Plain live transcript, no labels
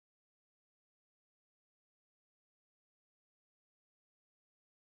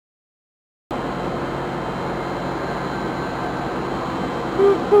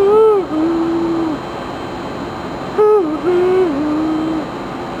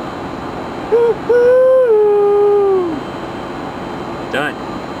Done.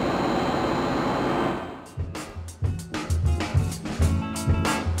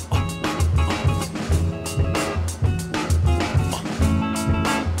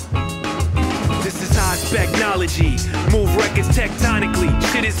 This is high Specnology. Move records tectonically.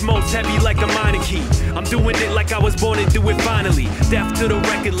 Shit is most heavy like a minor key. I'm doing it like I was born to do it finally. Deaf to the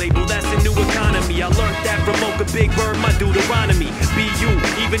record label, that's a new economy. I learned that from Mocha Big Bird, my Deuteronomy. Be you,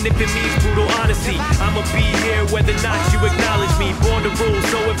 even if it means brutal honesty. I'ma be here whether or not you acknowledge me. Born to rule,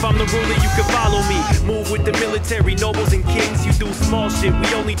 so if I'm the ruler, you can follow me. Move with the military, nobles and kings. You do small shit, we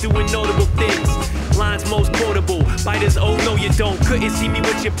only doing notable things. Lines most quotable, biters, oh no you don't. Couldn't see me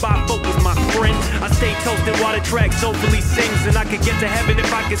with your bifocals, my friend. I stay toasted while the track soulfully sings. And I could get to heaven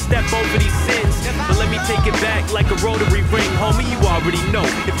if I could step over these sins. But let me take it back like a rotary ring. Homie, you already know,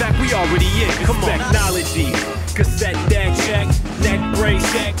 in fact we already in. Come on. Specnology, cassette deck check, neck brace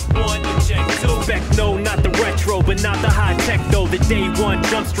check, one to check two. Spec, no, not the retro, but not the high tech though. The day one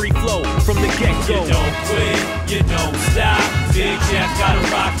jump street flow from the get-go. You don't quit, you don't stop. Big Jack gotta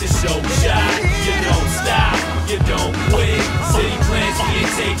rock the show shot. You don't stop, you don't quit. City plans, we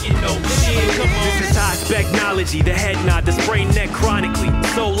ain't taking no shit. This is high Specnology, the head nod, the spray neck chronically.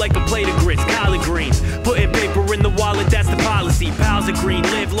 Sold like a plate of grits, collard greens. Putting paper in the wallet, that's the policy. Pals are green,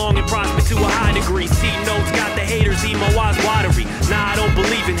 live long and prosper to a high degree. C notes got the haters, emo eyes watery. Nah, I don't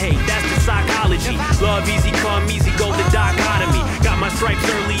believe in hate, that's the psychology. Love easy come, easy go, the dichotomy. Got my stripes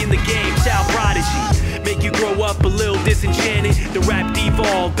early in the game, child prodigy. Make you grow up a little disenchanted. The rap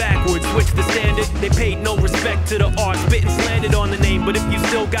devolved backwards, switch the standard. They paid no respect to the art, spitting slanted on the name. But if you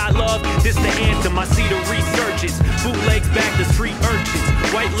still got love, this the anthem. I see the resurgence, bootlegs back to street urchins.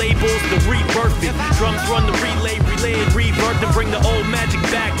 White labels, the rebirthing. Drums run the relay, relayed, rebirth and bring the old magic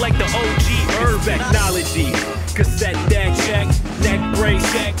back like the OG herb. Specnology, cassette deck check, neck brace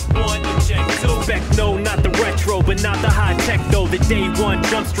check, one to check two. Spec, no, not the retro, but not the high tech though. The day one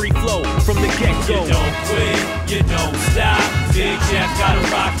jump street flow from the get-go. You don't quit, you don't stop. Big Jack gotta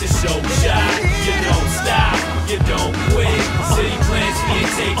rock the show shot. You don't stop, you don't quit. City plans, we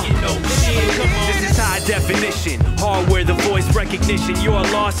ain't taking no shit. This is high definition, hardware, the voice recognition. You're a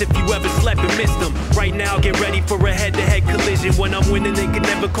loss if you ever slept and missed them. Right now, get ready for a head-to-head collision. When I'm winning, they can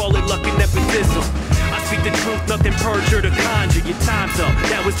never call it luck and nepotism. I speak the truth, nothing perjured or conjure. Your time's up,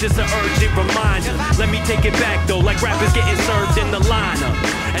 that was just an urgent reminder. Let me take it back though, like rappers getting served in the lineup.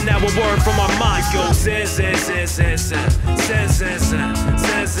 And now a word from our mind goes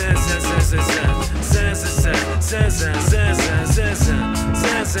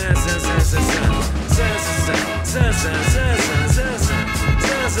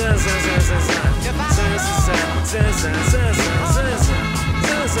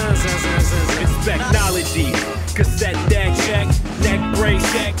Specnology, cassette deck check, neck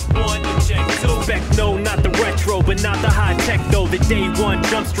brace check, one to check two. Spec, no, not the retro, but not the high tech though. The day one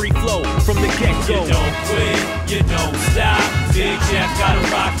jump street flow from the get-go. You don't quit, you don't stop. Big Jack gotta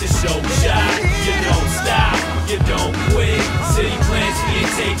rock the show shot. You don't stop, you don't quit. City plans, we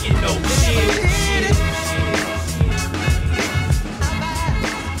ain't taking no shit.